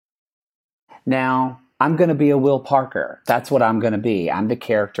Now, I'm going to be a Will Parker. That's what I'm going to be. I'm the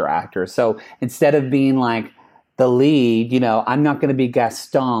character actor. So instead of being like the lead, I'm not going to be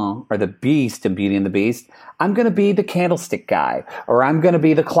Gaston or the Beast in Beauty and the Beast. I'm going to be the candlestick guy, or I'm going to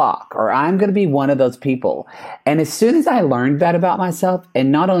be the clock, or I'm going to be one of those people. And as soon as I learned that about myself,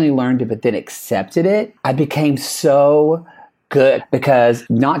 and not only learned it, but then accepted it, I became so good, because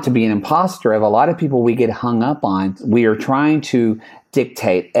not to be an imposter, of a lot of people we get hung up on, we are trying to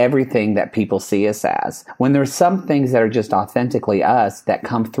dictate everything that people see us as, when there's some things that are just authentically us that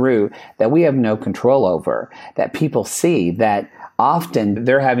come through that we have no control over, that people see, that often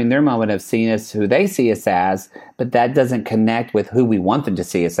they're having their moment of seeing us who they see us as, but that doesn't connect with who we want them to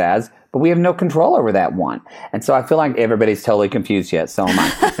see us as, but we have no control over that one. And so I feel like everybody's totally confused yet. So am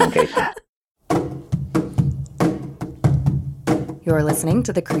I. You're listening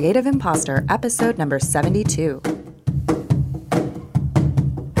to The Creative Imposter, episode number 72.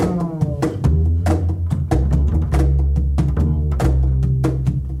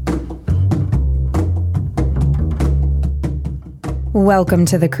 Welcome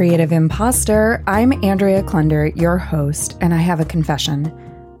to The Creative Imposter. I'm Andrea Klunder, your host, and I have a confession.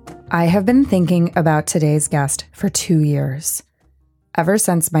 I have been thinking about today's guest for 2 years. Ever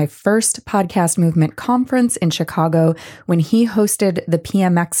since my first Podcast Movement conference in Chicago, when he hosted the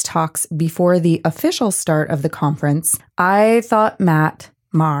PMX talks before the official start of the conference, I thought Matt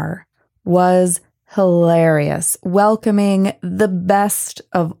Marr was hilarious, welcoming the best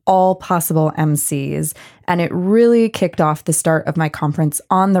of all possible MCs, and it really kicked off the start of my conference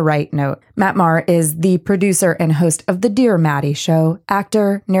on the right note. Matt Marr is the producer and host of the Dear Mattie Show,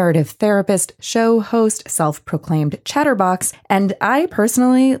 actor, narrative therapist, show host, self-proclaimed chatterbox, and I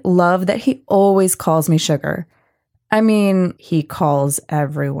personally love that he always calls me sugar. I mean, he calls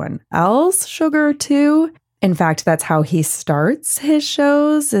everyone else sugar too. In fact, that's how he starts his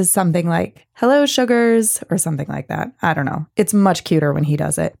shows, is something like, "Hello, sugars," or something like that. I don't know. It's much cuter when he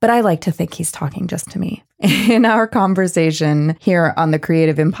does it, but I like to think he's talking just to me. In our conversation here on The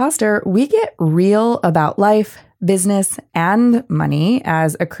Creative Imposter, we get real about life, business, and money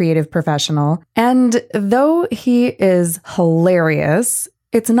as a creative professional. And though he is hilarious,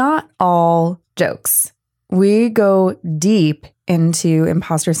 it's not all jokes. We go deep into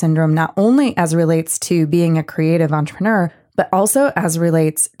imposter syndrome, not only as relates to being a creative entrepreneur, but also as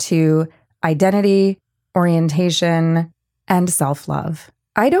relates to identity, orientation, and self-love.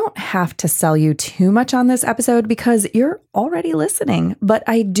 I don't have to sell you too much on this episode because you're already listening, but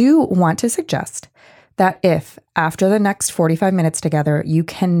I do want to suggest that if, after the next 45 minutes together, you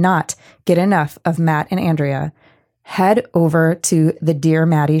cannot get enough of Matt and Andrea, head over to the Dear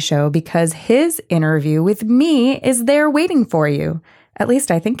Mattie Show, because his interview with me is there waiting for you. At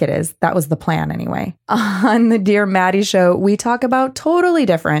least I think it is. That was the plan anyway. On the Dear Mattie Show, we talk about totally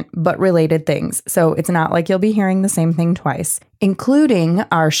different but related things. So it's not like you'll be hearing the same thing twice, including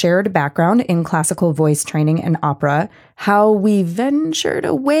our shared background in classical voice training and opera, how we ventured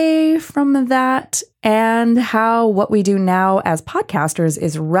away from that, and how what we do now as podcasters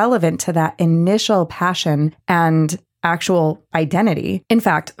is relevant to that initial passion and actual identity. In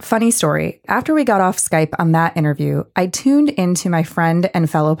fact, funny story, after we got off Skype on that interview, I tuned into my friend and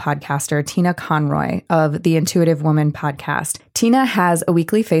fellow podcaster, Tina Conroy of the Intuitive Woman podcast. Tina has a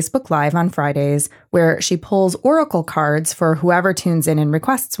weekly Facebook Live on Fridays where she pulls oracle cards for whoever tunes in and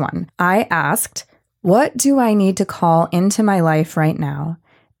requests one. I asked, "What do I need to call into my life right now?"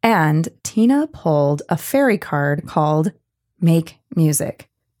 And Tina pulled a fairy card called Make Music.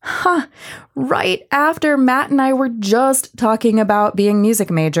 Right after Matt and I were just talking about being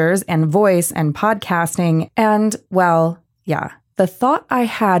music majors and voice and podcasting. And well, yeah, the thought I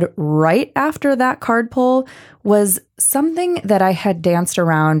had right after that card pull was something that I had danced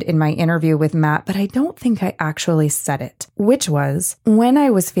around in my interview with Matt, but I don't think I actually said it, which was when I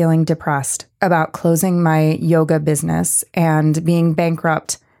was feeling depressed about closing my yoga business and being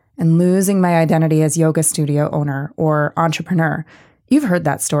bankrupt and losing my identity as yoga studio owner or entrepreneur. You've heard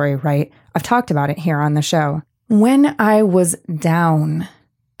that story, right? I've talked about it here on the show. When I was down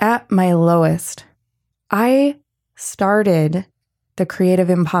at my lowest, I started the Creative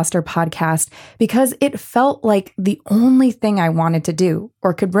Imposter podcast because it felt like the only thing I wanted to do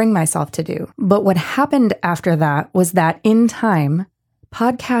or could bring myself to do. But what happened after that was that in time,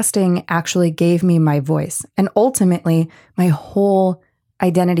 podcasting actually gave me my voice and ultimately my whole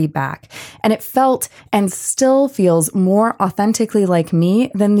identity back. And it felt and still feels more authentically like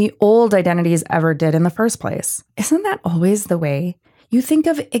me than the old identities ever did in the first place. Isn't that always the way? You think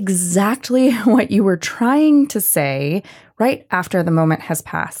of exactly what you were trying to say right after the moment has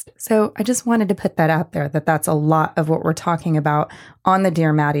passed. So I just wanted to put that out there, that that's a lot of what we're talking about on the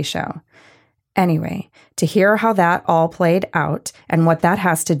Dear Mattie Show. Anyway, to hear how that all played out and what that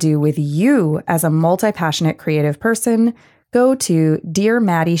has to do with you as a multi-passionate creative person, go to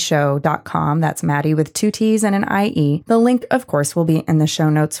dearmattieshow.com. That's Mattie with 2 T's and an I-E. The link, of course, will be in the show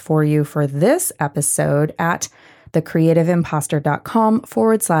notes for you for this episode at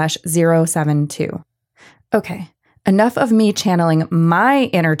thecreativeimposter.com/072. Okay, enough of me channeling my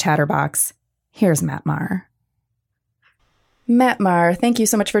inner chatterbox. Here's Matt Marr. Matt Marr, thank you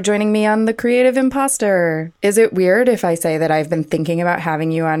so much for joining me on The Creative Imposter. Is it weird if I say that I've been thinking about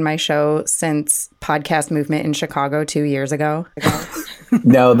having you on my show since podcast movement in Chicago 2 years ago?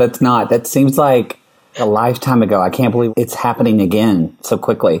 No, that's not. That seems like a lifetime ago. I can't believe it's happening again so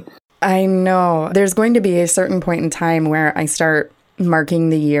quickly. I know. There's going to be a certain point in time where I start marking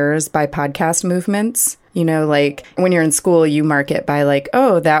the years by podcast movements. You know, like when you're in school, you mark it by like,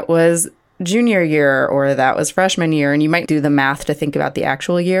 oh, that was junior year or that was freshman year. And you might do the math to think about the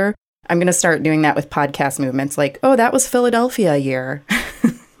actual year. I'm going to start doing that with podcast movements. Like, oh, that was Philadelphia year.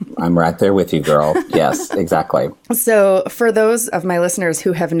 I'm right there with you, girl. Yes, exactly. So for those of my listeners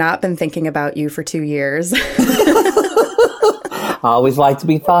who have not been thinking about you for 2 years. I always like to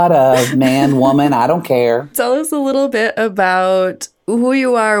be thought of, man, woman, I don't care. Tell us a little bit about who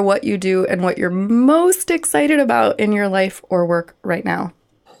you are, what you do, and what you're most excited about in your life or work right now.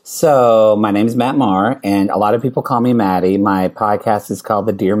 So my name is Matt Marr, and a lot of people call me Mattie. My podcast is called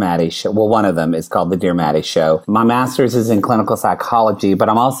the Dear Mattie Show. Well, one of them is called the Dear Mattie Show. My master's is in clinical psychology, but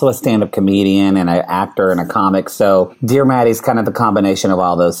I'm also a stand-up comedian and an actor and a comic. So Dear Mattie is kind of the combination of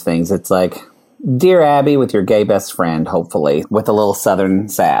all those things. It's like Dear Abby with your gay best friend, hopefully, with a little Southern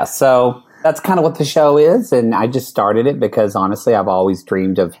sass. So that's kind of what the show is. And I just started it because, honestly, I've always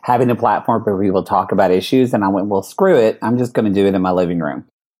dreamed of having a platform where people talk about issues. And I went, well, screw it. I'm just going to do it in my living room.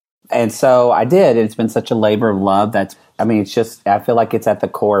 And so I did. It's been such a labor of love. It's just, I feel like it's at the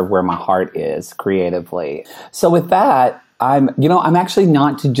core of where my heart is creatively. So with that, I'm actually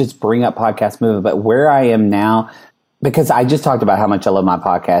not to just bring up podcast movement, but where I am now, because I just talked about how much I love my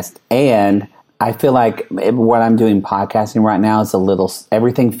podcast. And I feel like what I'm doing podcasting right now is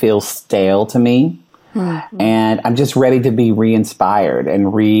everything feels stale to me. Mm-hmm. And I'm just ready to be re-inspired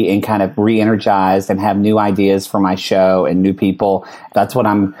and kind of re-energized and have new ideas for my show and new people. That's what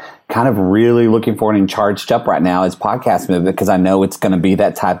I'm kind of really looking forward and charged up right now is podcast movement, because I know it's going to be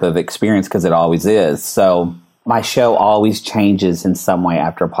that type of experience because it always is. So my show always changes in some way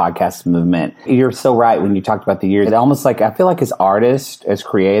after a podcast movement. You're so right when you talked about the years. It almost like, I feel like as artists, as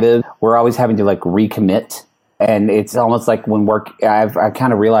creative, we're always having to like recommit. And it's almost like I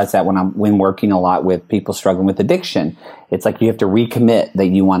kind of realized that when working a lot with people struggling with addiction, it's like you have to recommit that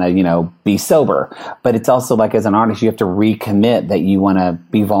you want to, be sober. But it's also like as an artist, you have to recommit that you want to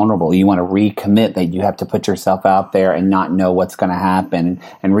be vulnerable. You want to recommit that you have to put yourself out there and not know what's going to happen,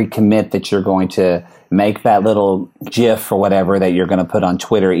 and recommit that you're going to make that little GIF or whatever that you're going to put on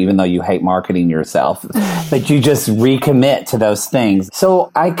Twitter, even though you hate marketing yourself. But you just recommit to those things.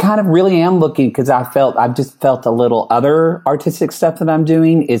 So I kind of really am looking, because I've just felt a little other artistic stuff that I'm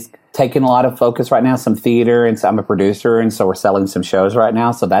doing is taking a lot of focus right now, some theater, and so I'm a producer, and so we're selling some shows right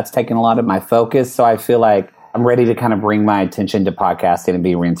now. So that's taking a lot of my focus. So I feel like I'm ready to kind of bring my attention to podcasting and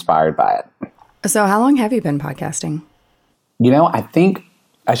be re-inspired by it. So how long have you been podcasting? I think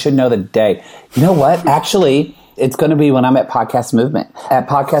I should know the day. You know what? Actually, it's going to be when I'm at Podcast Movement. At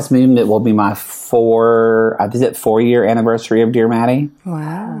Podcast Movement will be my 4-year anniversary of Dear Mattie.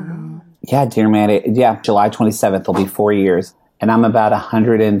 Wow. Yeah, Dear Mattie. Yeah, July 27th will be 4 years. And I'm about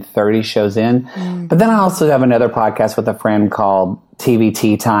 130 shows in. Mm. But then I also have another podcast with a friend called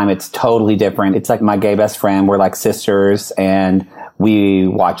TVT Time. It's totally different. It's like my gay best friend. We're like sisters, and we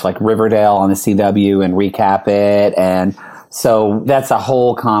watch like Riverdale on the CW and recap it. And so that's a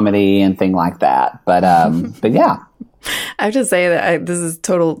whole comedy and thing like that. But yeah. I have to say that this is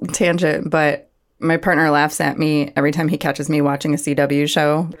total tangent, but my partner laughs at me every time he catches me watching a CW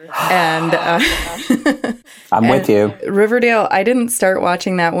show. And I'm with you. Riverdale, I didn't start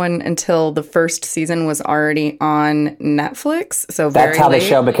watching that one until the first season was already on Netflix. So that's how late.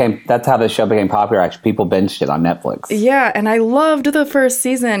 That's how the show became popular. Actually, people binged it on Netflix. Yeah, and I loved the first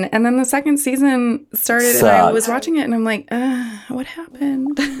season, and then the second season started, and I was watching it, and I'm like, what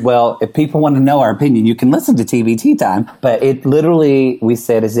happened? Well, if people want to know our opinion, you can listen to TVT Time. But it literally, we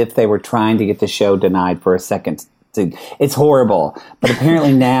said, as if they were trying to get the show denied for a second. It's horrible. But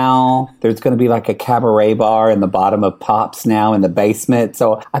apparently now there's going to be like a cabaret bar in the bottom of Pops now in the basement.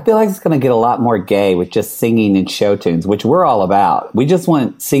 So I feel like it's going to get a lot more gay with just singing and show tunes, which we're all about. We just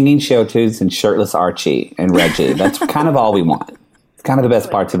want singing show tunes and shirtless Archie and Reggie. That's kind of all we want. It's kind of the best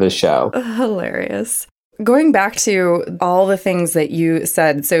parts of this show. Hilarious. going back to all the things that you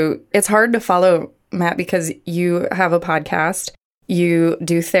said, so it's hard to follow, Matt, because you have a podcast, you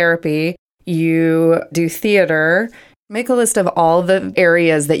do therapy, you do theater. Make a list of all the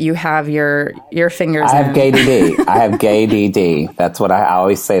areas that you have your fingers in. I have GayDD. I have GayDD. That's what I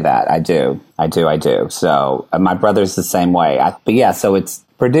always say that. I do. So my brother's the same way. But yeah, so it's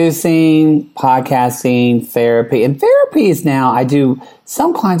producing, podcasting, therapy. And therapy is now, I do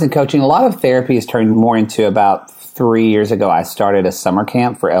some clients and coaching. A lot of therapy has turned more into about 3 years ago, I started a summer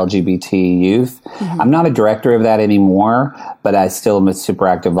camp for LGBT youth. Mm-hmm. I'm not a director of that anymore, but I still am a super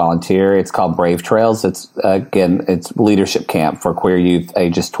active volunteer. It's called Brave Trails. It's leadership camp for queer youth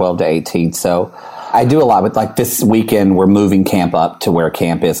ages 12 to 18. So I do a lot with, like, this weekend, we're moving camp up to where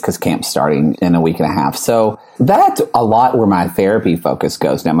camp is because camp's starting in a week and a half. So that's a lot where my therapy focus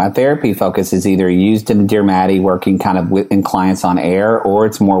goes now. My therapy focus is either used in Dear Mattie, working kind of in clients on air, or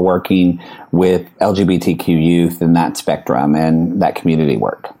it's more working with LGBTQ youth and that spectrum and that community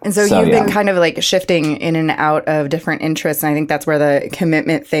work. And so you've been kind of like shifting in and out of different interests. And I think that's where the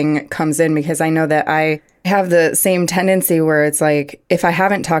commitment thing comes in, because I know that I have the same tendency where it's like, if I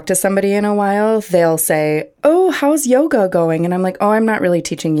haven't talked to somebody in a while, they'll say, "Oh, how's yoga going?" And I'm like, "Oh, I'm not really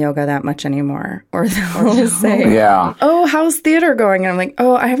teaching yoga that much anymore." Or they'll say, "Yeah, oh, how's theater going?" And I'm like,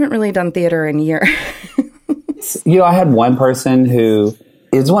 "Oh, I haven't really done theater in a year." I had one person who,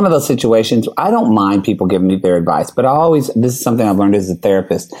 it's one of those situations, I don't mind people giving me their advice, but this is something I've learned as a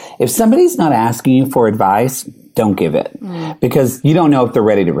therapist. If somebody's not asking you for advice, don't give it, because you don't know if they're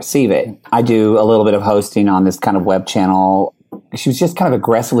ready to receive it. I do a little bit of hosting on this kind of web channel. She was just kind of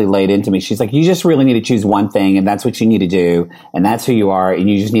aggressively laid into me. She's like, "You just really need to choose one thing, and that's what you need to do, and that's who you are, and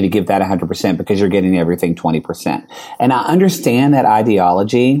you just need to give that 100% because you're getting everything 20%. And I understand that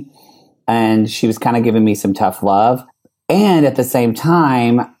ideology, and she was kind of giving me some tough love. And at the same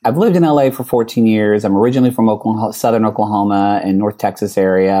time, I've lived in LA for 14 years. I'm originally from Southern Oklahoma and North Texas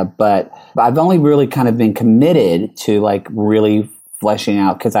area, but I've only really kind of been committed to, like, really fleshing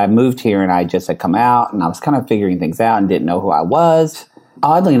out, because I moved here and I just had come out and I was kind of figuring things out and didn't know who I was.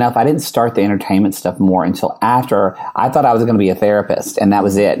 Oddly enough, I didn't start the entertainment stuff more until after I thought I was going to be a therapist, and that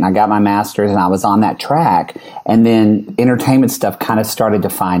was it. And I got my master's and I was on that track. And then entertainment stuff kind of started to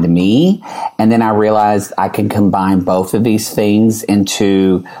find me. And then I realized I can combine both of these things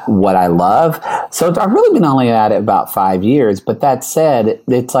into what I love. So I've really been only at it about 5 years. But that said,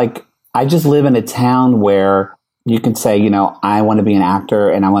 it's like, I just live in a town where you can say, I want to be an actor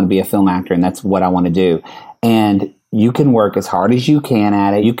and I want to be a film actor, and that's what I want to do. And you can work as hard as you can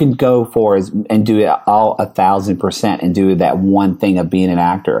at it. You can go and do it all 1,000% and do that one thing of being an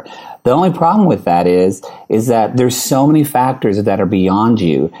actor. The only problem with that is that there's so many factors that are beyond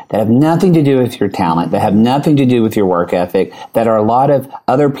you, that have nothing to do with your talent, that have nothing to do with your work ethic, that are a lot of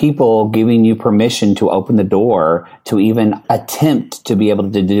other people giving you permission to open the door to even attempt to be able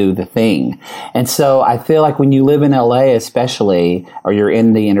to do the thing. And so I feel like when you live in LA especially, or you're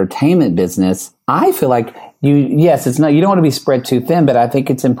in the entertainment business, I feel like you don't want to be spread too thin, but I think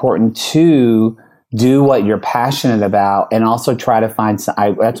it's important to do what you're passionate about, and also try to find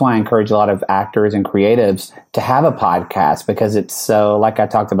that's why I encourage a lot of actors and creatives to have a podcast, because it's so, like I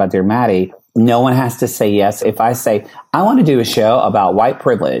talked about Dear Mattie, no one has to say yes. If I say, I want to do a show about white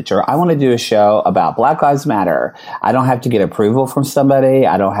privilege, or I want to do a show about Black Lives Matter, I don't have to get approval from somebody.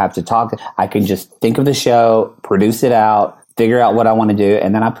 I don't have to talk. I can just think of the show, produce it out, figure out what I want to do,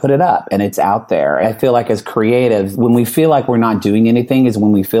 and then I put it up and it's out there. I feel like as creatives, when we feel like we're not doing anything is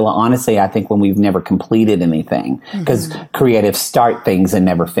when we feel, honestly, I think when we've never completed anything, because creatives start things and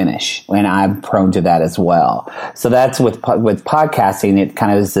never finish. And I'm prone to that as well. So that's with podcasting, it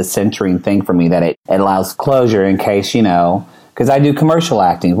kind of is the centering thing for me, that it allows closure in case, because I do commercial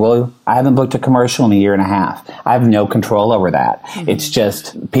acting. Well, I haven't booked a commercial in a year and a half. I have no control over that. Mm-hmm. It's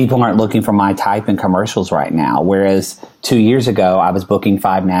just people aren't looking for my type in commercials right now. Whereas 2 years ago, I was booking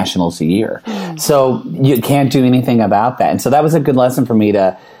 5 nationals a year. Mm-hmm. So you can't do anything about that. And so that was a good lesson for me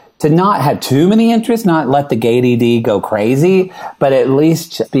to not have too many interests, not let the GayDD go crazy, but at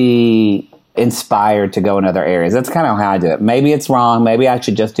least be inspired to go in other areas. That's kind of how I do it. Maybe it's wrong. Maybe I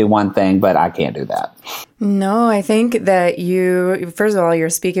should just do one thing, but I can't do that. No, I think that first of all, you're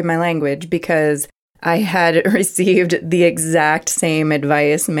speaking my language, because I had received the exact same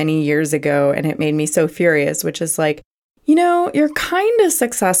advice many years ago, and it made me so furious, which is like, you're kind of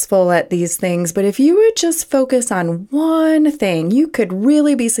successful at these things, but if you would just focus on one thing, you could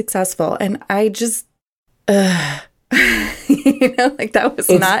really be successful. And I just, like that was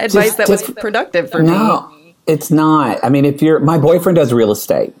not advice that was productive for me. It's not. I mean, my boyfriend does real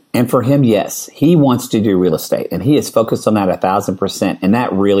estate, and for him, yes, he wants to do real estate, and he is focused on that 1,000%, and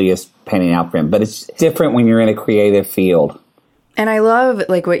that really is panning out for him. But it's different when you're in a creative field. And I love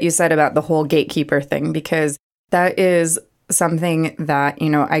like what you said about the whole gatekeeper thing, because that is something that,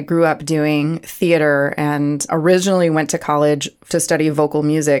 I grew up doing theater and originally went to college to study vocal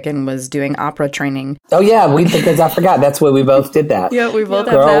music and was doing opera training. Oh, yeah, because I forgot. That's where we both did that. Yeah, we both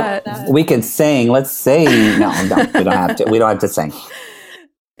have that. We can sing. Let's sing. No, we don't have to. We don't have to sing.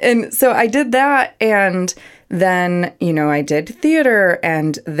 And so I did that, and then, I did theater,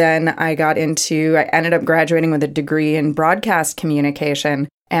 and then I ended up graduating with a degree in broadcast communication.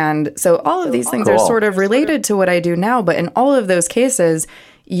 And so all of these things are sort of related to what I do now. But in all of those cases,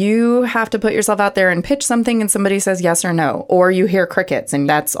 you have to put yourself out there and pitch something and somebody says yes or no, or you hear crickets and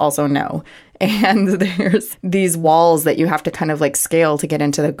that's also no. And there's these walls that you have to kind of like scale to get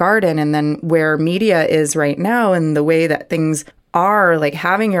into the garden. And then where media is right now and the way that things are, like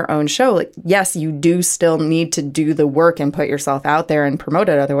having your own show, like, yes, you do still need to do the work and put yourself out there and promote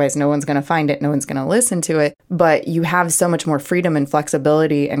it. Otherwise, no one's going to find it. No one's going to listen to it. But you have so much more freedom and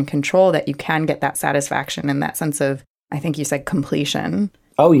flexibility and control that you can get that satisfaction and that sense of, I think you said, completion.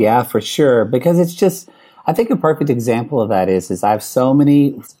 Oh, yeah, for sure. Because it's just, I think a perfect example of that is I have so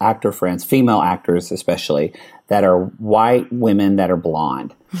many actor friends, female actors especially, that are white women that are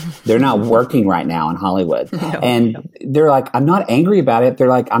blonde. They're not working right now in Hollywood. And they're like, I'm not angry about it. They're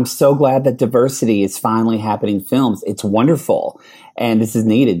like, I'm so glad that diversity is finally happening in films. It's wonderful. And this is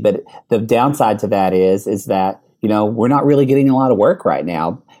needed. But the downside to that is that, we're not really getting a lot of work right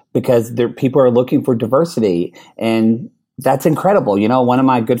now because people are looking for diversity. And that's incredible. One of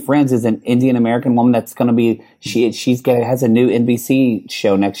my good friends is an Indian American woman that's going to be, has a new NBC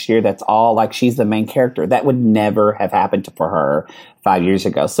show next year that's all like she's the main character. That would never have happened for her 5 years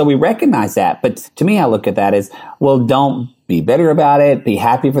ago. So we recognize that. But to me, I look at that as, well, don't be bitter about it. Be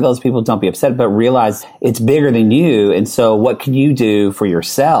happy for those people. Don't be upset, but realize it's bigger than you. And so what can you do for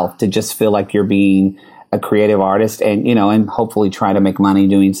yourself to just feel like you're being a creative artist and, and hopefully try to make money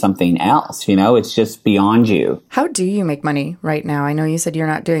doing something else. It's just beyond you. How do you make money right now? I know you said you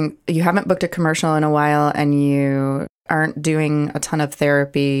haven't booked a commercial in a while and you aren't doing a ton of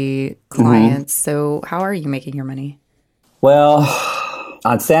therapy clients. Mm-hmm. So how are you making your money? Well,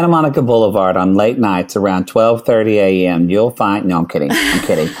 on Santa Monica Boulevard on late nights around 12:30 a.m., you'll find, no, I'm kidding.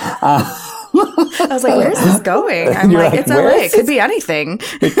 I was like, where's this going? I'm like, it's LA. It could be anything.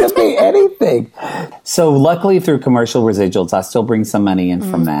 It could be anything. So luckily through commercial residuals, I still bring some money in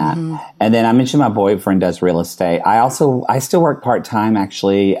from that. And then I mentioned my boyfriend does real estate. I still work part-time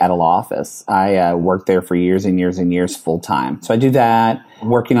actually at a law office. I worked there for years and years and years full-time. So I do that.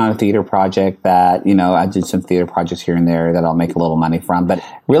 Working on a theater project that, I did some theater projects here and there that I'll make a little money from. But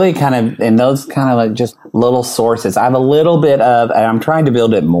really kind of, and those kind of like just little sources. I have a little bit of, and I'm trying to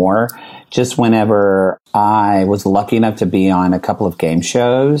build it more, just whenever I was lucky enough to be on a couple of game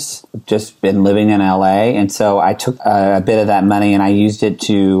shows, just been living in LA. And so I took a bit of that money and I used it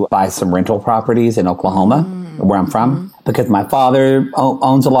to buy some rental properties in Oklahoma, where I'm from, because my father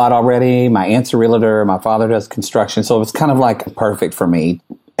owns a lot already. My aunt's a realtor. My father does construction. So it was kind of like perfect for me.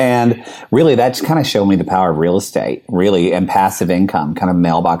 And really, that just kind of showed me the power of real estate, really, and passive income, kind of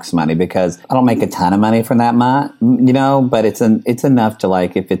mailbox money, because I don't make a ton of money from that month, but it's enough to,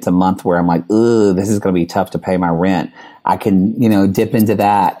 like, if it's a month where I'm like, ooh, this is going to be tough to pay my rent, I can, dip into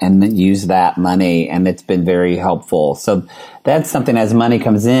that and then use that money. And it's been very helpful. So that's something as money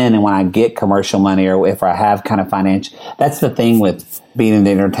comes in and when I get commercial money or if I have kind of financial, that's the thing with being in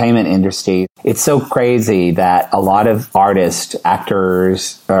the entertainment industry. It's so crazy that a lot of artists,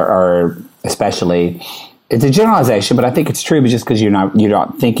 actors, or especially, it's a generalization, but I think it's true just because you're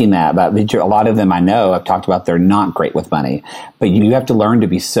not thinking that. But a lot of them I know, I've talked about, they're not great with money. But you have to learn to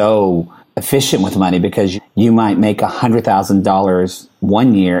be so efficient with money because you might make $100,000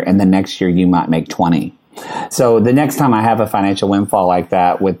 one year and the next year you might make 20. So the next time I have a financial windfall like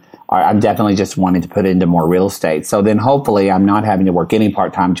that I'm definitely just wanting to put into more real estate. So then hopefully I'm not having to work any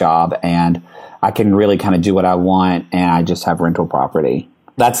part-time job and I can really kind of do what I want and I just have rental property.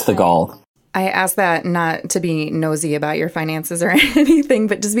 That's the goal. I ask that not to be nosy about your finances or anything,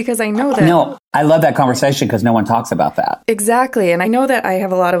 but just because I know that... No, I love that conversation because no one talks about that. Exactly. And I know that I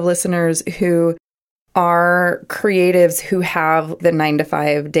have a lot of listeners who are creatives who have the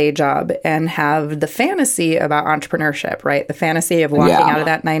 9-to-5 day job and have the fantasy about entrepreneurship, right? The fantasy of walking out of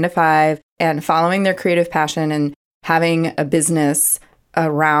that 9-to-5 and following their creative passion and having a business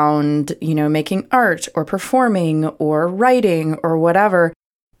around, making art or performing or writing or whatever.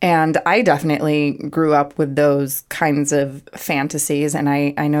 And I definitely grew up with those kinds of fantasies. And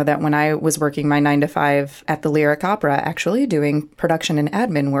I know that when I was working my 9 to 5 at the Lyric Opera, actually doing production and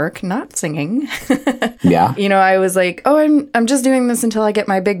admin work, not singing. Yeah. I was like, oh, I'm just doing this until I get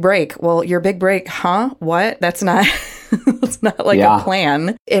my big break. Well, your big break, huh? What? That's not... It's not like a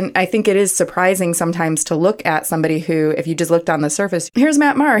plan. And I think it is surprising sometimes to look at somebody who, if you just looked on the surface, here's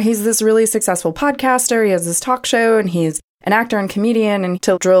Matt Marr. He's this really successful podcaster. He has this talk show and he's an actor and comedian, and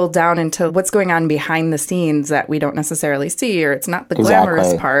to drill down into what's going on behind the scenes that we don't necessarily see, or it's not the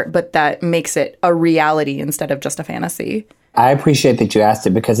glamorous part, but that makes it a reality instead of just a fantasy. I appreciate that you asked it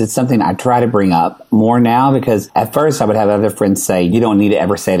because it's something I try to bring up more now, because at first I would have other friends say, you don't need to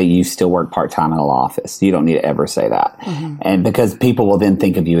ever say that you still work part-time in a law office. You don't need to ever say that. Mm-hmm. And because people will then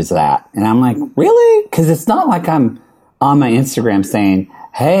think of you as that. And I'm like, really? Because it's not like I'm on my Instagram saying,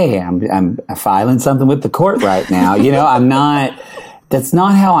 hey, I'm filing something with the court right now. I'm not, that's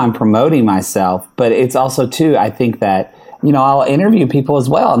not how I'm promoting myself. But it's also too, I think that, I'll interview people as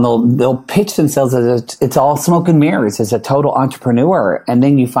well, and they'll pitch themselves as it's all smoke and mirrors, as a total entrepreneur. And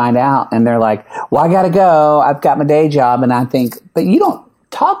then you find out and they're like, well, I got to go. I've got my day job. And I think, but you don't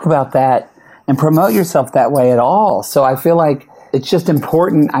talk about that and promote yourself that way at all. So I feel like it's just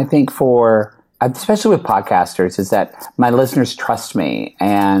important, I think, especially with podcasters, is that my listeners trust me,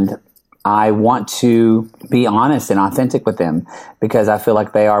 and I want to be honest and authentic with them because I feel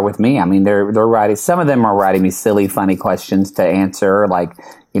like they are with me. I mean, they're writing, some of them are writing me silly, funny questions to answer, like,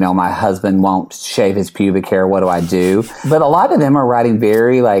 my husband won't shave his pubic hair. What do I do? But a lot of them are writing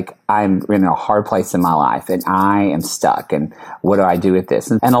very like, I'm in a hard place in my life and I am stuck. And what do I do with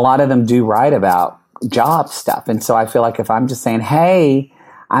this? And a lot of them do write about job stuff. And so I feel like if I'm just saying, hey,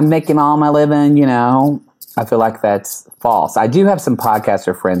 I'm making all my living, I feel like that's false. I do have some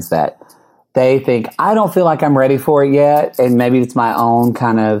podcaster friends that they think, I don't feel like I'm ready for it yet. And maybe it's my own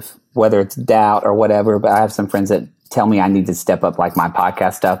kind of, whether it's doubt or whatever, but I have some friends that tell me I need to step up like my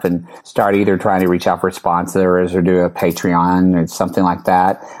podcast stuff and start either trying to reach out for sponsors or do a Patreon or something like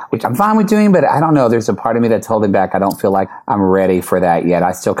that, which I'm fine with doing, but I don't know. There's a part of me that's holding back. I don't feel like I'm ready for that yet.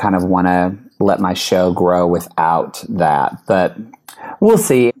 I still kind of want to let my show grow without that, but we'll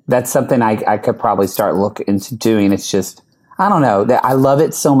see. That's something I could probably start looking into doing. It's just, I don't know, that I love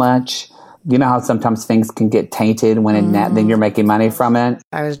it so much. You know how sometimes things can get tainted when then you're making money from it?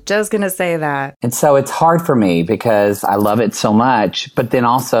 I was just going to say that. And so it's hard for me because I love it so much. But then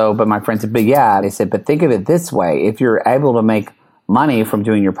also, my friends said, they said, but think of it this way. If you're able to make money from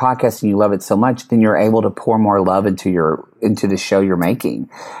doing your podcast and you love it so much, then you're able to pour more love into the show you're making.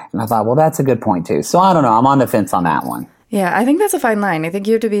 And I thought, well, that's a good point too. So I don't know. I'm on the fence on that one. Yeah, I think that's a fine line. I think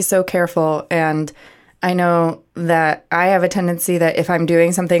you have to be so careful. And I know that I have a tendency that if I'm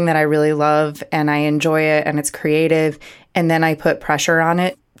doing something that I really love and I enjoy it and it's creative, and then I put pressure on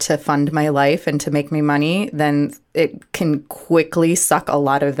it to fund my life and to make me money, then it can quickly suck a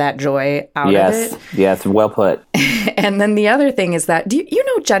lot of that joy out of it. Yes, well put. And then the other thing is that, you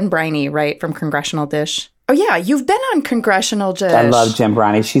know Jen Briney, right, from Congressional Dish? Oh, yeah, you've been on Congressional Dish. I love Jen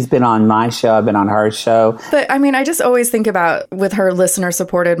Briney. She's been on my show. I've been on her show. But, I mean, I just always think about with her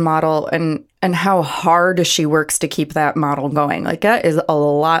listener-supported model and how hard she works to keep that model going. Like, that is a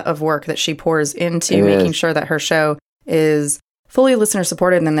lot of work that she pours into making sure that her show is fully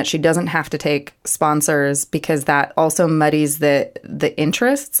listener-supported and then that she doesn't have to take sponsors, because that also muddies the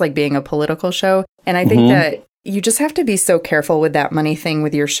interests, like being a political show. And I think that you just have to be so careful with that money thing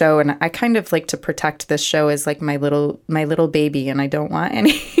with your show. And I kind of like to protect this show as like my little baby, and I don't want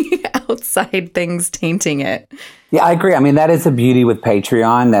any outside things tainting it. Yeah, I agree. I mean, that is the beauty with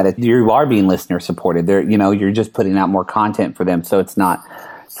Patreon, that you are being listener supported. You're just putting out more content for them, so it's not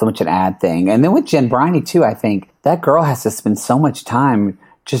so much an ad thing. And then with Jen Briney too, I think that girl has to spend so much time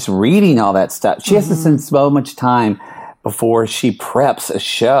just reading all that stuff. She has to spend so much time before she preps a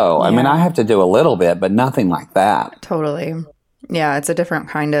show. Yeah. I mean, I have to do a little bit, but nothing like that. Totally. Yeah, it's a different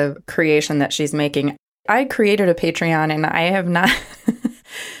kind of creation that she's making. I created a Patreon, and I have not,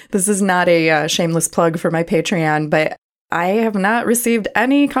 this is not a shameless plug for my Patreon, but I have not received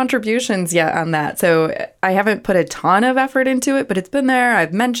any contributions yet on that. So I haven't put a ton of effort into it, but it's been there.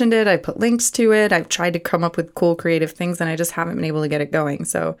 I've mentioned it. I put links to it. I've tried to come up with cool, creative things, and I just haven't been able to get it going.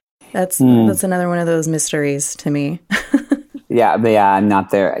 So that's another one of those mysteries to me. Yeah, I'm not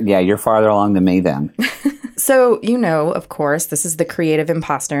there. Yeah, you're farther along than me then. So, of course, this is The Creative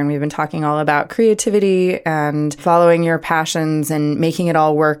Imposter, and we've been talking all about creativity and following your passions and making it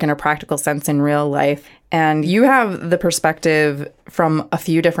all work in a practical sense in real life. And you have the perspective from a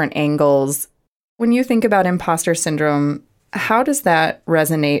few different angles. When you think about imposter syndrome, how does that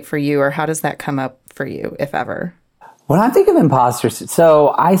resonate for you, or how does that come up for you, if ever? When I think of imposters,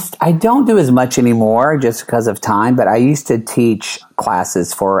 so I don't do as much anymore just because of time, but I used to teach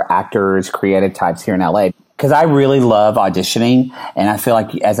classes for actors, creative types here in LA because I really love auditioning. And I feel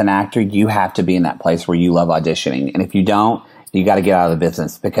like as an actor, you have to be in that place where you love auditioning. And if you don't, you got to get out of the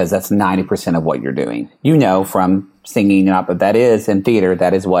business because that's 90% of what you're doing. You know, from singing up, but that is in theater,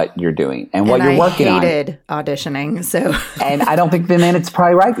 that is what you're doing and what you're working on. I hated auditioning. So, and I don't think then it's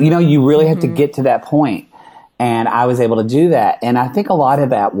probably right. You know, you really have to get to that point. And I was able to do that. And I think a lot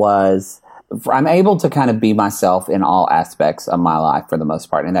of that was, I'm able to kind of be myself in all aspects of my life for the most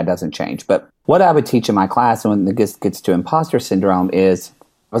part. And that doesn't change. But what I would teach in my class when it gets to imposter syndrome is,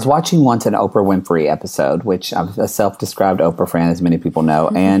 I was watching once an Oprah Winfrey episode, which I'm a self-described Oprah fan, as many people know.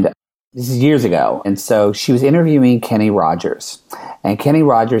 And this is years ago. And so she was interviewing Kenny Rogers. And Kenny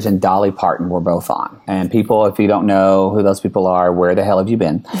Rogers and Dolly Parton were both on. And people, if you don't know who those people are, where the hell have you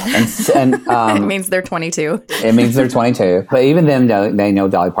been? And it means they're 22. It means they're 22. But even them, they know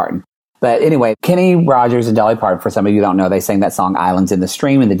Dolly Parton. But anyway, Kenny Rogers and Dolly Parton, for some of you who don't know, they sang that song Islands in the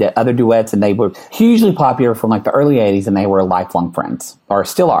Stream and the other duets, and they were hugely popular from like the early 80s, and they were lifelong friends, or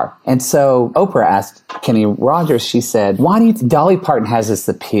still are. And so Oprah asked Kenny Rogers, she said, why do you think Dolly Parton has this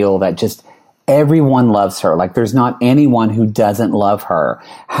appeal that just everyone loves her? Like there's not anyone who doesn't love her.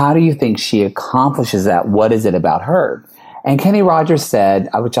 How do you think she accomplishes that? What is it about her? And Kenny Rogers said,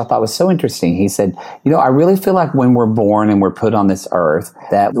 which I thought was so interesting, he said, you know, I really feel like when we're born and we're put on this earth,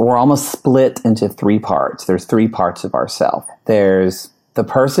 that we're almost split into three parts. There's three parts of ourselves. There's the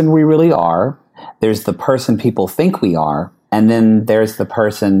person we really are. There's the person people think we are. And then there's the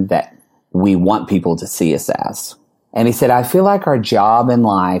person that we want people to see us as. And he said, I feel like our job in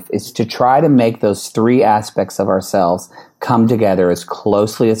life is to try to make those three aspects of ourselves come together as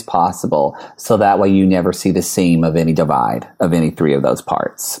closely as possible so that way you never see the seam of any divide of any three of those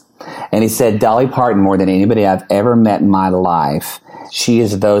parts. And he said, Dolly Parton, more than anybody I've ever met in my life, she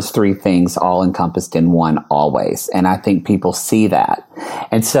is those three things all encompassed in one always. And I think people see that.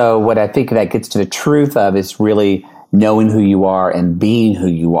 And so what I think that gets to the truth of is really knowing who you are and being who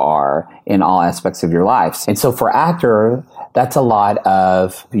you are in all aspects of your life. And so for actor, that's a lot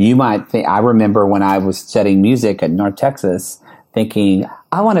of, you might think, I remember when I was studying music at North Texas thinking,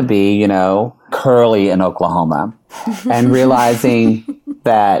 I want to be, you know, Curly in Oklahoma and realizing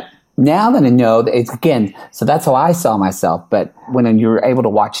that now that I know that it's again, so that's how I saw myself. But when you're able to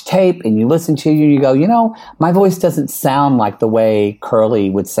watch tape and you listen to you go, you know, my voice doesn't sound like the way Curly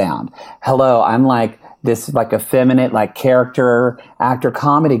would sound. Hello, I'm like this like effeminate, like character actor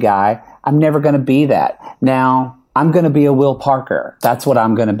comedy guy. I'm never going to be that. Now I'm going to be a Will Parker. That's what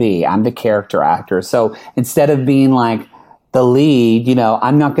I'm going to be. I'm the character actor. So instead of being like the lead, you know,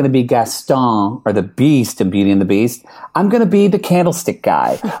 I'm not going to be Gaston or the Beast in Beauty and the Beast. I'm going to be the candlestick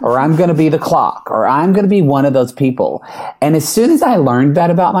guy, or I'm going to be the clock, or I'm going to be one of those people. And as soon as I learned that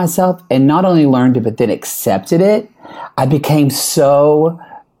about myself, and not only learned it, but then accepted it, I became so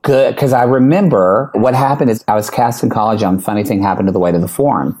good, because I remember what happened is I was cast in college on Funny Thing Happened to the Way to the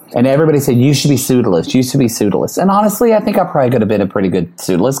Forum. And everybody said, you should be pseudoless. You should be pseudoless. And honestly, I think I probably could have been a pretty good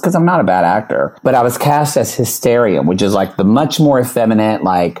pseudoless because I'm not a bad actor. But I was cast as Hysterium, which is like the much more effeminate,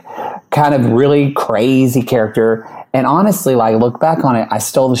 like kind of really crazy character. And honestly, like look back on it, I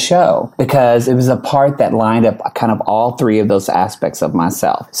stole the show because it was a part that lined up kind of all three of those aspects of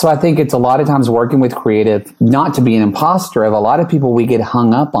myself. So I think it's a lot of times working with creative, not to be an imposter of a lot of people we get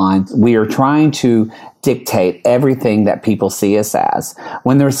hung up on. We are trying to dictate everything that people see us as,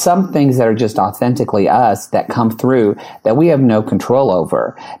 when there's some things that are just authentically us that come through that we have no control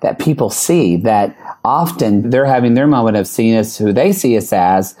over, that people see, that often they're having their moment of seeing us who they see us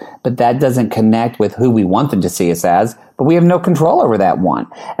as, but that doesn't connect with who we want them to see us as, but we have no control over that one.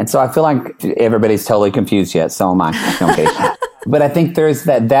 And so I feel like everybody's totally confused yet. So am I. Okay. But I think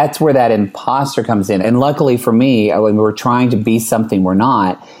that's where that imposter comes in. And luckily for me, when we're trying to be something we're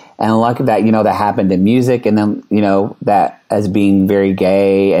not, and lucky that, you know, that happened in music, and then, you know, that as being very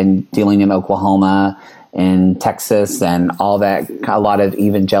gay and dealing in Oklahoma and Texas and all that, a lot of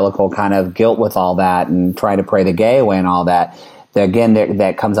evangelical kind of guilt with all that and trying to pray the gay away and all that. Again,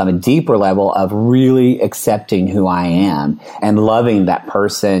 that comes on a deeper level of really accepting who I am and loving that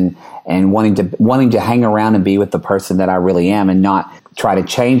person and wanting to hang around and be with the person that I really am and not try to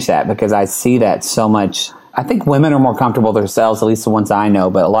change that, because I see that so much. I think women are more comfortable themselves, at least the ones I know,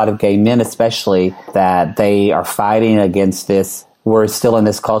 but a lot of gay men especially, that they are fighting against this. We're still in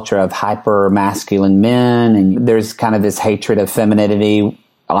this culture of hyper masculine men, and there's kind of this hatred of femininity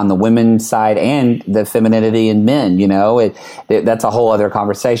on the women's side and the femininity in men. You know, that's a whole other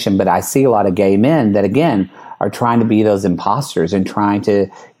conversation. But I see a lot of gay men that, again, are trying to be those imposters and trying to,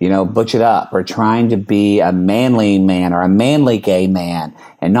 butch it up, or trying to be a manly man or a manly gay man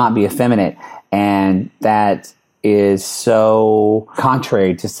and not be effeminate. And that is so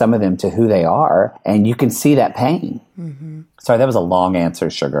contrary to some of them, to who they are. And you can see that pain. Mm-hmm. Sorry, that was a long answer,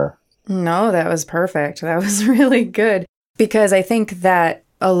 Sugar. No, that was perfect. That was really good. Because I think that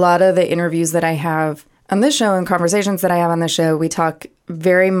a lot of the interviews that I have on this show and conversations that I have on the show, we talk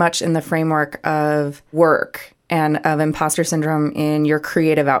very much in the framework of work and of imposter syndrome in your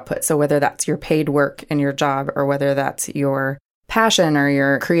creative output. So whether that's your paid work in your job, or whether that's your passion or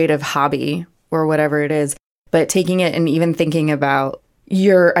your creative hobby or whatever it is, but taking it and even thinking about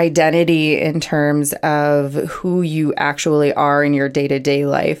your identity in terms of who you actually are in your day-to-day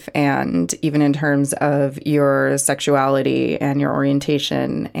life, and even in terms of your sexuality and your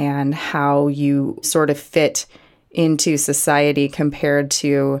orientation and how you sort of fit into society compared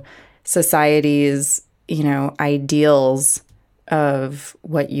to society's, ideals of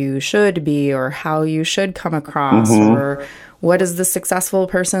what you should be or how you should come across, or what does the successful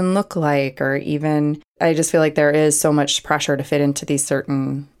person look like, or even, I just feel like there is so much pressure to fit into these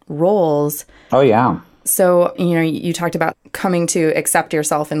certain roles. Oh, yeah. So, you talked about coming to accept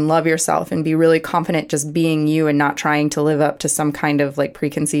yourself and love yourself and be really confident just being you and not trying to live up to some kind of like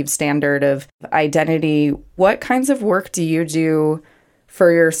preconceived standard of identity. What kinds of work do you do for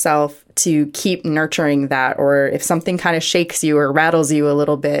yourself to keep nurturing that? Or if something kind of shakes you or rattles you a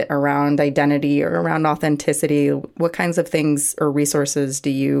little bit around identity or around authenticity, what kinds of things or resources do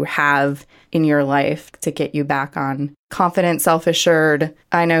you have in your life to get you back on confident, self-assured,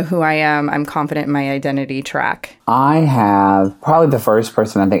 I know who I am, I'm confident in my identity track? I have probably the first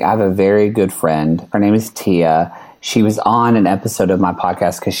person. I have a very good friend. Her name is Tia. She was on an episode of my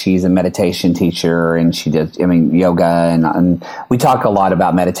podcast because she's a meditation teacher, and she does, yoga, and we talk a lot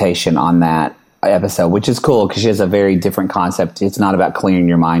about meditation on that episode, which is cool because she has a very different concept. It's not about clearing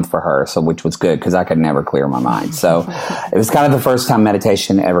your mind for her, so which was good because I could never clear my mind. So it was kind of the first time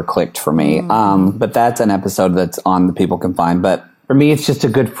meditation ever clicked for me. But that's an episode that's on the People Can Find. But for me, it's just a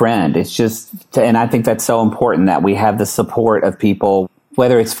good friend. It's just, and I think that's so important that we have the support of people,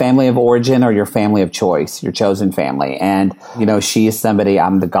 whether it's family of origin or your family of choice, your chosen family. And, she is somebody,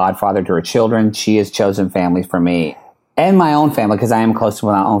 I'm the godfather to her children. She is chosen family for me and my own family, because I am close to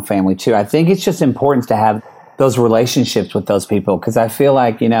my own family too. I think it's just important to have those relationships with those people, because I feel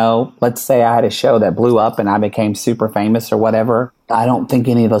like, let's say I had a show that blew up and I became super famous or whatever. I don't think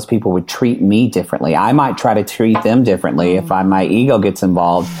any of those people would treat me differently. I might try to treat them differently if my ego gets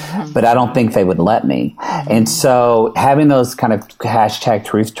involved, but I don't think they would let me. And so having those kind of hashtag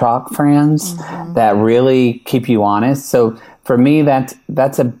truth talk friends that really keep you honest. So for me,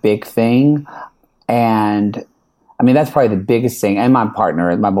 that's a big thing. And that's probably the biggest thing. And my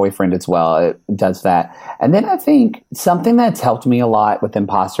partner, my boyfriend as well, it does that. And then I think something that's helped me a lot with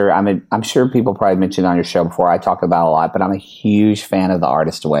imposter, I'm sure people probably mentioned on your show before, I talk about a lot, but I'm a huge fan of the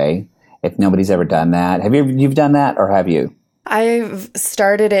artist way. If nobody's ever done that. Have you've done that, or have you? I've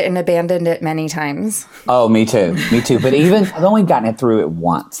started it and abandoned it many times. Oh, me too. But even I've only gotten it through it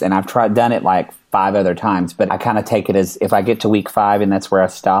once, and I've done it like 5 other times, but I kind of take it as if I get to week 5 and that's where I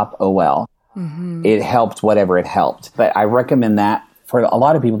stop, oh well. It helped whatever it helped. But I recommend that for a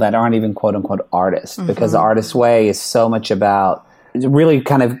lot of people that aren't even quote unquote artists, because the artist way is so much about really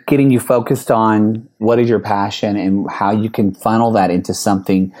kind of getting you focused on what is your passion and how you can funnel that into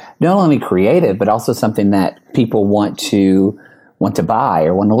something not only creative, but also something that people want to buy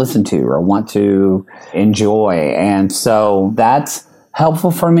or want to listen to or want to enjoy. And so that's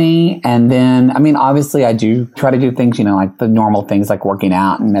helpful for me. And then, obviously I do try to do things, like the normal things like working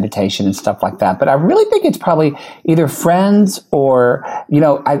out and meditation and stuff like that. But I really think it's probably either friends or,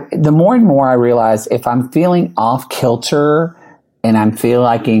 the more and more I realize if I'm feeling off kilter and I'm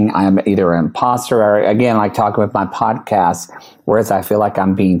feeling I'm either an imposter or, again, like talking with my podcast, whereas I feel like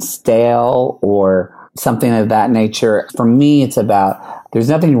I'm being stale or something of that nature. For me, it's about there's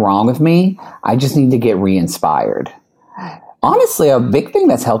nothing wrong with me. I just need to get re-inspired. Honestly, a big thing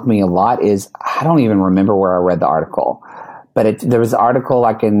that's helped me a lot is, I don't even remember where I read the article, but there was an article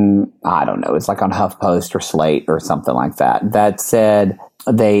like it's like on HuffPost or Slate or something like that said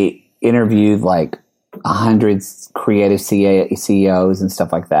they interviewed like 100 creative CEOs and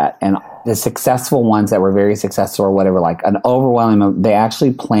stuff like that. And the successful ones that were very successful or whatever, like an overwhelming, they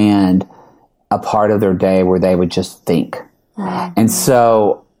actually planned a part of their day where they would just think. And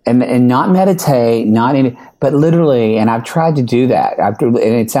so, and not meditate, but literally, and I've tried to do that. And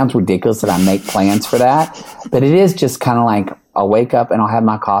it sounds ridiculous that I make plans for that, but it is just kind of like I'll wake up and I'll have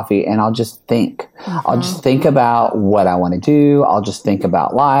my coffee and I'll just think. I'll just think about what I want to do. I'll just think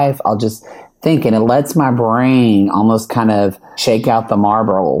about life. I'll just think, and it lets my brain almost kind of shake out the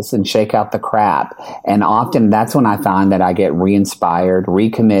marbles and shake out the crap. And often that's when I find that I get re-inspired,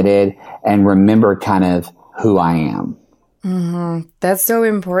 recommitted, and remember kind of who I am. Mm-hmm. That's so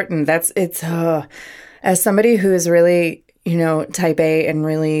important. As somebody who is really, type A and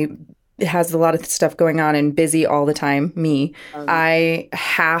really has a lot of stuff going on and busy all the time, I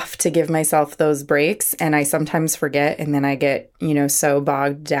have to give myself those breaks, and I sometimes forget, and then I get, so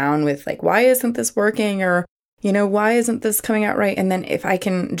bogged down with like, why isn't this working? Or, why isn't this coming out right? And then if I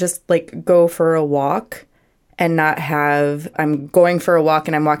can just like go for a walk and I'm going for a walk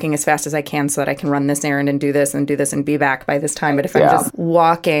and I'm walking as fast as I can so that I can run this errand and do this and be back by this time. But if I'm just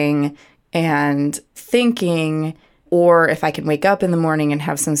walking and thinking, or if I can wake up in the morning and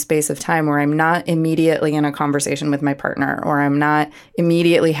have some space of time where I'm not immediately in a conversation with my partner, or I'm not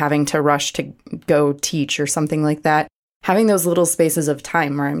immediately having to rush to go teach or something like that, having those little spaces of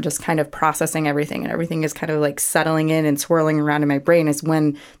time where I'm just kind of processing everything and everything is kind of like settling in and swirling around in my brain is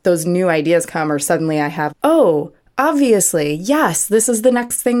when those new ideas come, or suddenly I have, obviously, yes, this is the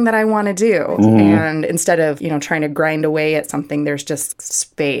next thing that I want to do. Mm-hmm. And instead of, trying to grind away at something, there's just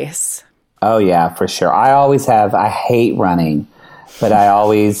space. Oh, yeah, for sure. I hate running, but I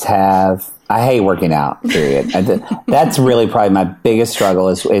hate working out, period. That's really probably my biggest struggle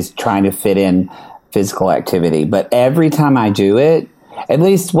is trying to fit in physical activity. But every time I do it, at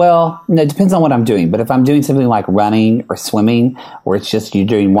least, it depends on what I'm doing. But if I'm doing something like running or swimming, where it's just you're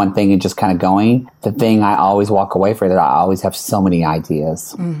doing one thing and just kind of going, the thing I always walk away from, that I always have so many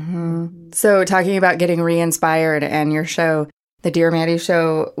ideas. Mm-hmm. So talking about getting re-inspired and your show, the Dear Mattie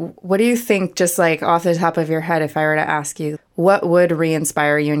Show, what do you think, just like off the top of your head, if I were to ask you, what would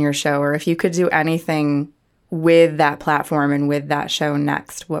re-inspire you in your show? Or if you could do anything with that platform and with that show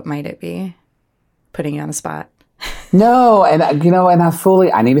next, what might it be? Putting you on the spot. No, and I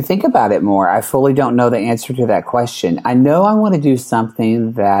need to think about it more. I fully don't know the answer to that question. I know I want to do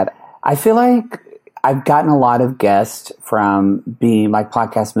something that I feel like I've gotten a lot of guests from being like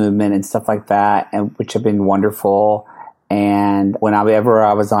Podcast Movement and stuff like that, and which have been wonderful. And whenever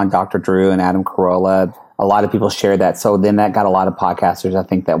I was on Dr. Drew and Adam Carolla, a lot of people shared that. So then that got a lot of podcasters, I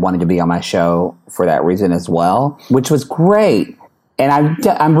think, that wanted to be on my show for that reason as well, which was great. And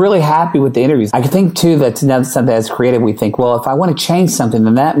I'm really happy with the interviews. I think, too, that's another something as creative. We think, well, if I want to change something,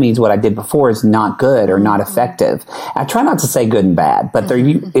 then that means what I did before is not good or not effective. I try not to say good and bad, but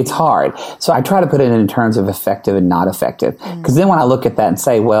it's hard. So I try to put it in terms of effective and not effective. Because then when I look at that and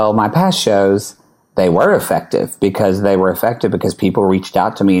say, well, my past shows, they were effective because people reached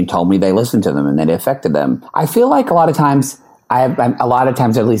out to me and told me they listened to them and that it affected them. I feel like a lot of times,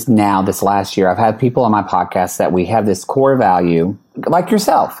 at least now, this last year, I've had people on my podcast that we have this core value, like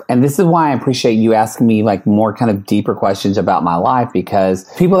yourself. And this is why I appreciate you asking me like more kind of deeper questions about my life, because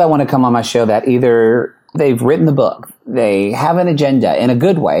people that want to come on my show that either they've written the book, they have an agenda in a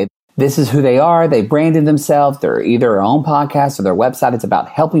good way. This is who they are. They branded themselves. They're either their own podcast or their website. It's about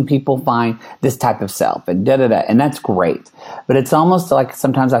helping people find this type of self and da-da-da. And that's great. But it's almost like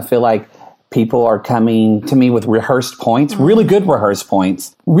sometimes I feel like people are coming to me with rehearsed points, really good rehearsed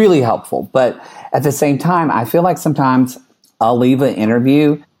points, really helpful. But at the same time, I feel like sometimes I'll leave an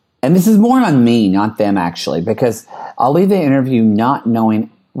interview, and this is more on me, not them actually, because I'll leave the interview not knowing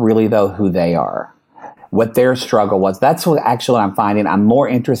really though who they are, what their struggle was. That's what actually I'm finding. I'm more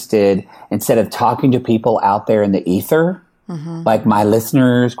interested, instead of talking to people out there in the ether, like my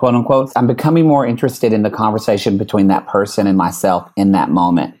listeners, quote unquote, I'm becoming more interested in the conversation between that person and myself in that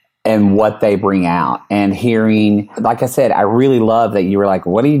moment and what they bring out. And hearing, like I said, I really love that you were like,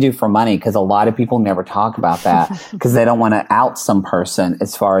 what do you do for money? Because a lot of people never talk about that because they don't want to out some person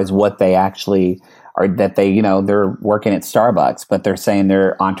as far as what they actually are, that they, they're working at Starbucks, but they're saying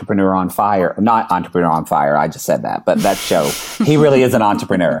they're entrepreneur on fire. Not entrepreneur on fire. I just said that, but that show, he really is an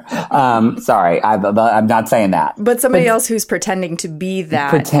entrepreneur. Sorry, I'm not saying that. But somebody else who's pretending to be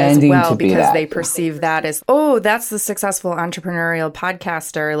that as well, because they perceive that as, oh, that's the successful entrepreneurial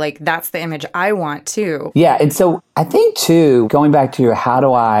podcaster. Like, that's the image I want too. Yeah. And so I think too, going back to how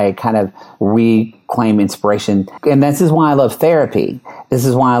do I kind of reclaim inspiration? And this is why I love therapy. This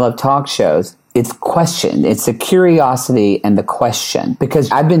is why I love talk shows. It's question. It's the curiosity and the question.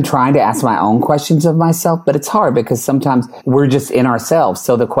 Because I've been trying to ask my own questions of myself, but it's hard because sometimes we're just in ourselves.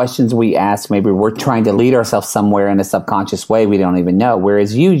 So the questions we ask, maybe we're trying to lead ourselves somewhere in a subconscious way we don't even know.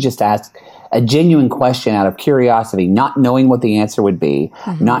 Whereas you just ask a genuine question out of curiosity, not knowing what the answer would be,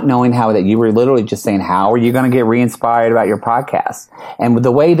 not knowing how that you were literally just saying, how are you going to get re-inspired about your podcast? And with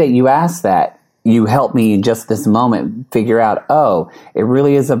the way that you ask that, you helped me in just this moment figure out, oh, it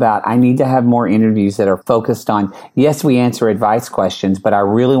really is about, I need to have more interviews that are focused on, yes, we answer advice questions, but I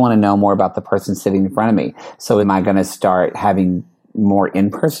really want to know more about the person sitting in front of me. So am I going to start having more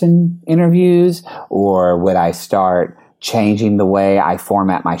in-person interviews, or would I start changing the way I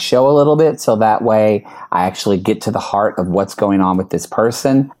format my show a little bit so that way I actually get to the heart of what's going on with this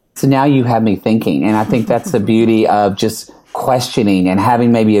person? So now you have me thinking, and I think that's the beauty of just questioning and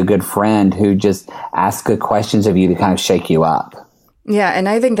having maybe a good friend who just asks good questions of you to kind of shake you up. Yeah, and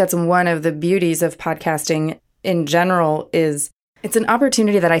I think that's one of the beauties of podcasting in general is it's an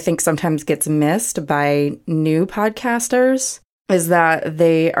opportunity that I think sometimes gets missed by new podcasters, is that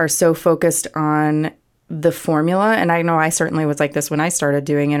they are so focused on the formula. And I know I certainly was like this when I started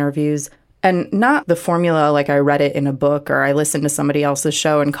doing interviews. And not the formula like I read it in a book or I listened to somebody else's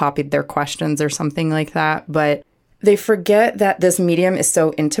show and copied their questions or something like that. But they forget that this medium is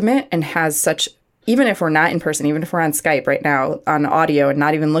so intimate and has such, even if we're not in person, even if we're on Skype right now on audio and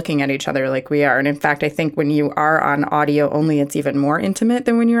not even looking at each other like we are. And in fact, I think when you are on audio only, it's even more intimate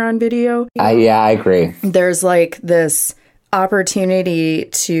than when you're on video. Yeah, I agree. There's like this opportunity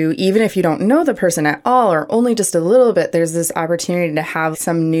to, even if you don't know the person at all or only just a little bit, there's this opportunity to have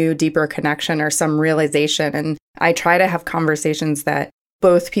some new, deeper connection or some realization. And I try to have conversations that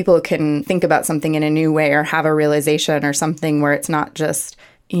both people can think about something in a new way or have a realization or something where it's not just,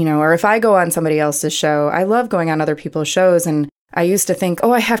 you know, or if I go on somebody else's show, I love going on other people's shows. And I used to think,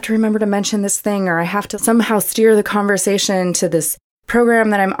 oh, I have to remember to mention this thing, or I have to somehow steer the conversation to this program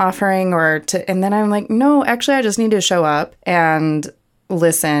that I'm offering and then I'm like, no, actually, I just need to show up and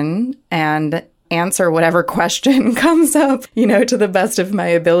listen and answer whatever question comes up, you know, to the best of my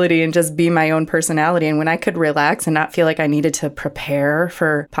ability and just be my own personality. And when I could relax and not feel like I needed to prepare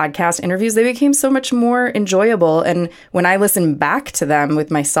for podcast interviews, they became so much more enjoyable. And when I listen back to them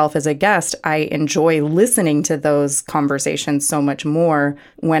with myself as a guest, I enjoy listening to those conversations so much more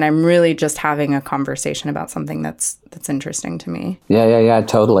when I'm really just having a conversation about something that's interesting to me. Yeah,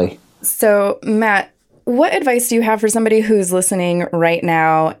 totally. So, Matt, what advice do you have for somebody who's listening right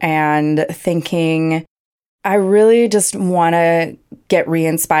now and thinking, I really just want to get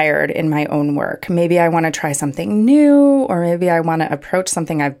re-inspired in my own work? Maybe I want to try something new, or maybe I want to approach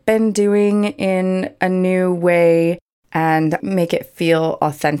something I've been doing in a new way and make it feel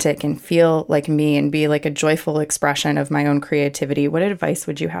authentic and feel like me and be like a joyful expression of my own creativity. What advice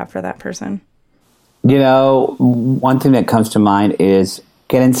would you have for that person? You know, one thing that comes to mind is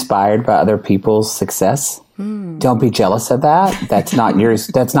get inspired by other people's success. Don't be jealous of that. That's not yours.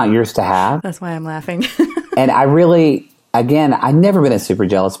 That's not yours to have. That's why I'm laughing. And I really, again, I've never been a super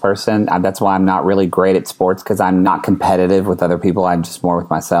jealous person. That's why I'm not really great at sports, because I'm not competitive with other people. I'm just more with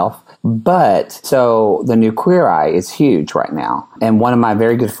myself. But so the new Queer Eye is huge right now. And one of my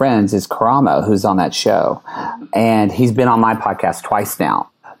very good friends is Karamo, who's on that show. And he's been on my podcast twice now.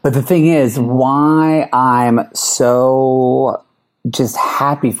 But the thing is, why I'm so just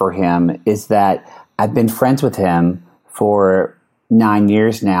happy for him is that I've been friends with him for 9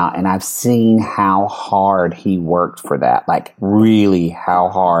 years now, and I've seen how hard he worked for that. Like really how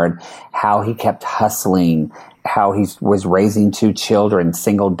hard, how he kept hustling, how he was raising 2 children,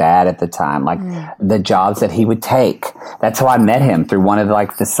 single dad at the time, like the jobs that he would take. That's how I met him, through one of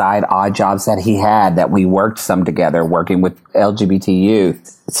the side odd jobs that he had that we worked some together, working with LGBT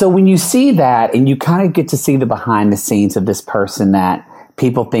youth. So when you see that and you kind of get to see the behind the scenes of this person that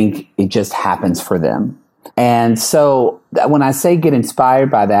people think it just happens for them. And so when I say get inspired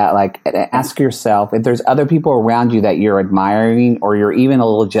by that, like ask yourself, if there's other people around you that you're admiring or you're even a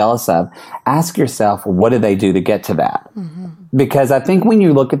little jealous of, ask yourself, what do they do to get to that? Mm-hmm. Because I think when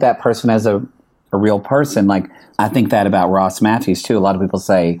you look at that person as a real person, like I think that about Ross Matthews too. A lot of people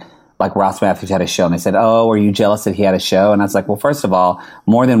say, like Ross Matthews had a show and they said, oh, are you jealous that he had a show? And I was like, well, first of all,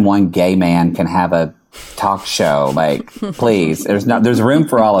 more than one gay man can have a talk show. Like, please, there's room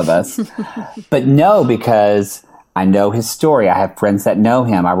for all of us. But no, because I know his story. I have friends that know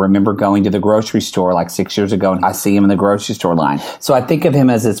him. I remember going to the grocery store like 6 years ago, and I see him in the grocery store line. So I think of him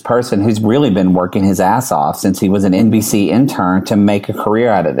as this person who's really been working his ass off since he was an NBC intern to make a career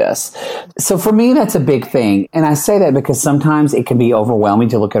out of this. So for me, that's a big thing. And I say that because sometimes it can be overwhelming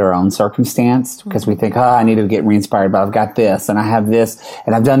to look at our own circumstance, because we think, oh, I need to get re-inspired, but I've got this and I have this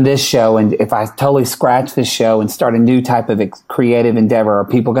and I've done this show. And if I totally scratch this show and start a new type of creative endeavor, are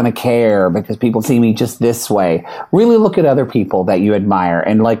people going to care because people see me just this way? Really look at other people that you admire.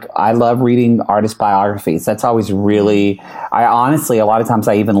 And like, I love reading artist biographies. That's always really, I honestly, a lot of times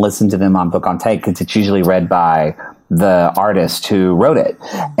I even listen to them on Book on Tape because it's usually read by the artist who wrote it.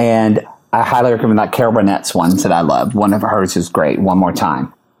 And I highly recommend that Carol Burnett's ones that I loved. One of hers is great. One More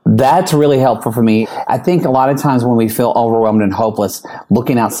Time. That's really helpful for me. I think a lot of times when we feel overwhelmed and hopeless,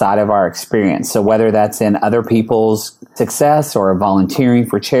 looking outside of our experience. So whether that's in other people's success or volunteering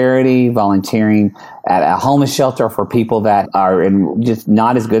for charity, volunteering at a homeless shelter for people that are in just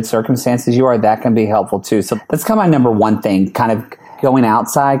not as good circumstances as you are, that can be helpful too. So that's kind of my number one thing, kind of going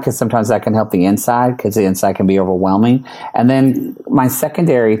outside, because sometimes that can help the inside, because the inside can be overwhelming. And then my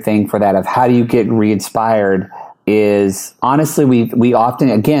secondary thing for that of how do you get re-inspired is honestly, we often,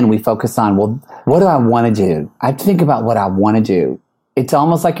 again, we focus on, well, what do I want to do? I have to think about what I want to do. It's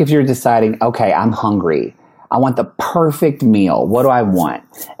almost like if you're deciding, okay, I'm hungry. I want the perfect meal. What do I want?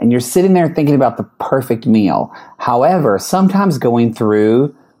 And you're sitting there thinking about the perfect meal. However, sometimes going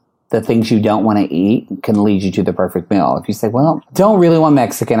through the things you don't want to eat can lead you to the perfect meal. If you say, well, don't really want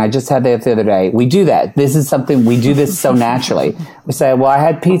Mexican. I just had that the other day. We do that. This is something, we do this so naturally. We say, well, I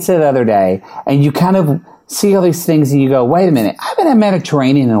had pizza the other day. And you kind of see all these things and you go, wait a minute, I haven't had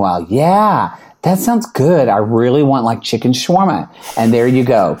Mediterranean in a while. Yeah, that sounds good. I really want like chicken shawarma. And there you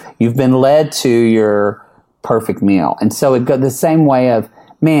go. You've been led to your perfect meal. And so it goes the same way of,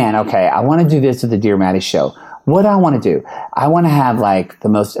 man, okay, I want to do this with the Dear Mattie Show. What do I want to do? I want to have like the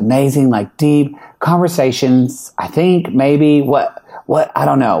most amazing, like deep conversations. I think maybe what, I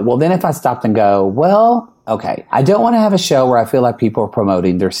don't know. Well, then if I stopped and go, well, okay, I don't want to have a show where I feel like people are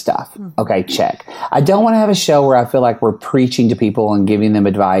promoting their stuff. Okay, check. I don't want to have a show where I feel like we're preaching to people and giving them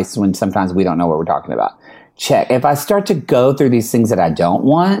advice when sometimes we don't know what we're talking about. Check. If I start to go through these things that I don't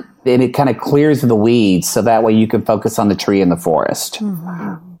want, then it kind of clears the weeds so that way you can focus on the tree in the forest.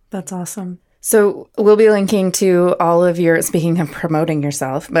 Mm-hmm. That's awesome. So we'll be linking to all of your, speaking of promoting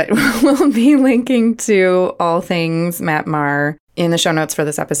yourself, but we'll be linking to all things Matt Marr in the show notes for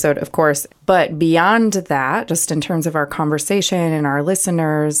this episode, of course. But beyond that, just in terms of our conversation and our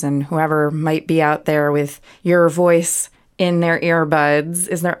listeners and whoever might be out there with your voice in their earbuds,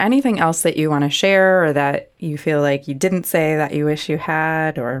 is there anything else that you want to share or that you feel like you didn't say that you wish you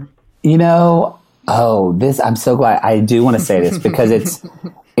had? Or, you know, I'm so glad I do want to say this because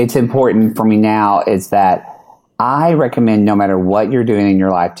it's important for me now is that I recommend no matter what you're doing in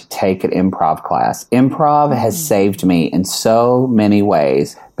your life to take an improv class. Improv has saved me in so many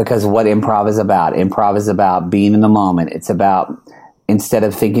ways because of what improv is about. Improv is about being in the moment. It's about instead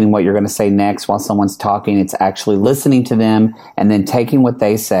of thinking what you're going to say next while someone's talking, it's actually listening to them and then taking what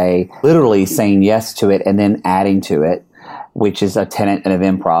they say, literally saying yes to it and then adding to it, which is a tenet of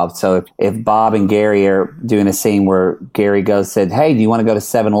improv. So if Bob and Gary are doing a scene where Gary said, hey, do you want to go to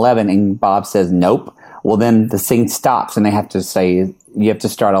 7-Eleven? And Bob says, nope. Well, then the scene stops and they have to say, you have to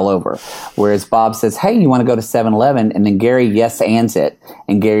start all over. Whereas Bob says, hey, you want to go to 7-Eleven? And then Gary yes-ands it.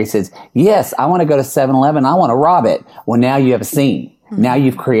 And Gary says, yes, I want to go to 7-Eleven. I want to rob it. Well, now you have a scene. Now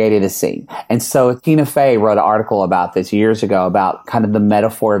you've created a scene. And so Tina Fey wrote an article about this years ago about kind of the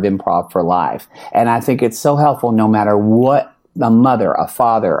metaphor of improv for life. And I think it's so helpful no matter what a mother, a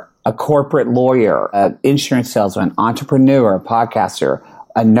father, a corporate lawyer, an insurance salesman, entrepreneur, a podcaster,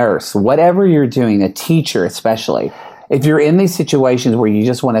 a nurse, whatever you're doing, a teacher especially. If you're in these situations where you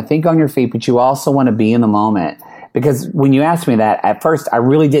just want to think on your feet, but you also want to be in the moment. Because when you asked me that, at first, I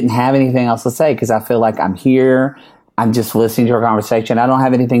really didn't have anything else to say because I feel like I'm here. I'm just listening to our conversation. I don't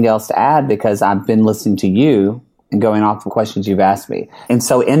have anything else to add because I've been listening to you and going off the questions you've asked me. And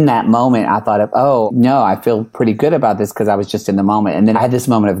so in that moment, I thought of, oh, no, I feel pretty good about this because I was just in the moment. And then I had this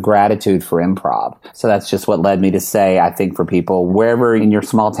moment of gratitude for improv. So that's just what led me to say, I think for people, wherever in your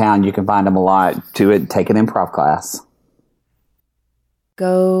small town, you can find them a lot, do it, take an improv class.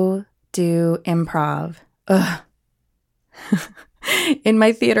 Go do improv. Ugh. In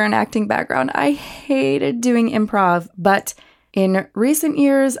my theater and acting background, I hated doing improv, but in recent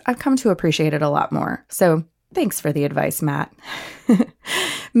years, I've come to appreciate it a lot more. So thanks for the advice, Matt.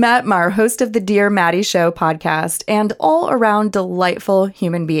 Matt Marr, host of the Dear Mattie Show podcast and all-around delightful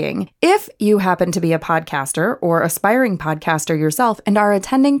human being. If you happen to be a podcaster or aspiring podcaster yourself and are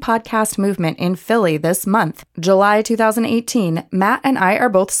attending Podcast Movement in Philly this month, July 2018, Matt and I are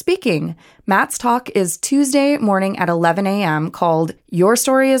both speaking. Matt's talk is Tuesday morning at 11 a.m. called Your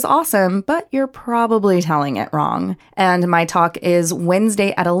Story is Awesome, but You're Probably Telling It Wrong. And my talk is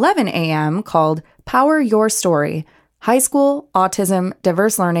Wednesday at 11 a.m. called Power Your Story, High School, Autism,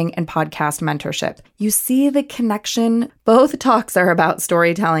 Diverse Learning, and Podcast Mentorship. You see the connection? Both talks are about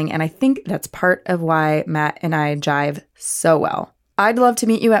storytelling, and I think that's part of why Matt and I jive so well. I'd love to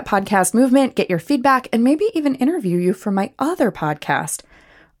meet you at Podcast Movement, get your feedback, and maybe even interview you for my other podcast.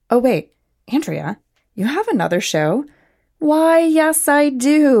 Oh, wait, Andrea, you have another show? Why, yes, I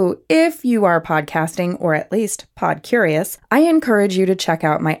do. If you are podcasting, or at least pod curious, I encourage you to check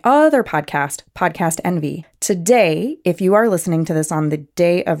out my other podcast, Podcast Envy. Today, if you are listening to this on the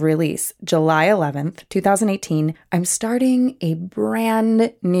day of release, July 11th, 2018, I'm starting a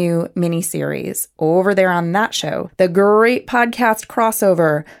brand new mini-series over there on that show, the great podcast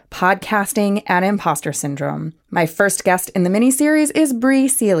crossover, Podcasting and Imposter Syndrome. My first guest in the mini-series is Bree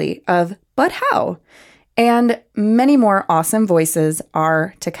Seeley of But How? And many more awesome voices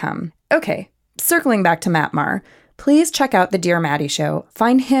are to come. Okay, circling back to Matt Marr, please check out the Dear Mattie Show.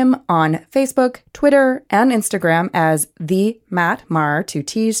 Find him on Facebook, Twitter, and Instagram as the Matt Marr, 2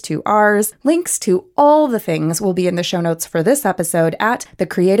 T's, 2 R's. Links to all the things will be in the show notes for this episode at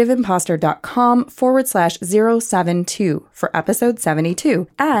thecreativeimposter.com/072 for episode 72,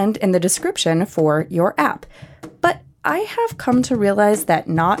 and in the description for your app. But I have come to realize that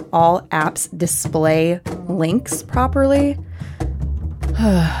not all apps display links properly.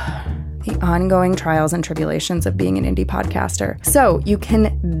 The ongoing trials and tribulations of being an indie podcaster. So you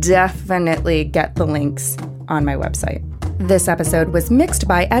can definitely get the links on my website. This episode was mixed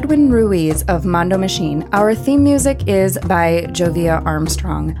by Edwin Ruiz of Mondo Machine. Our theme music is by Jovia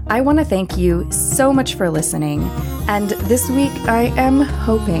Armstrong. I want to thank you so much for listening. And this week, I am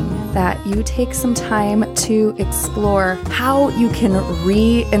hoping that you take some time to explore how you can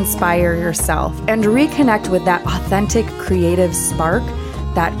re-inspire yourself and reconnect with that authentic creative spark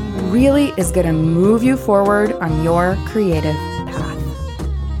that really is going to move you forward on your creative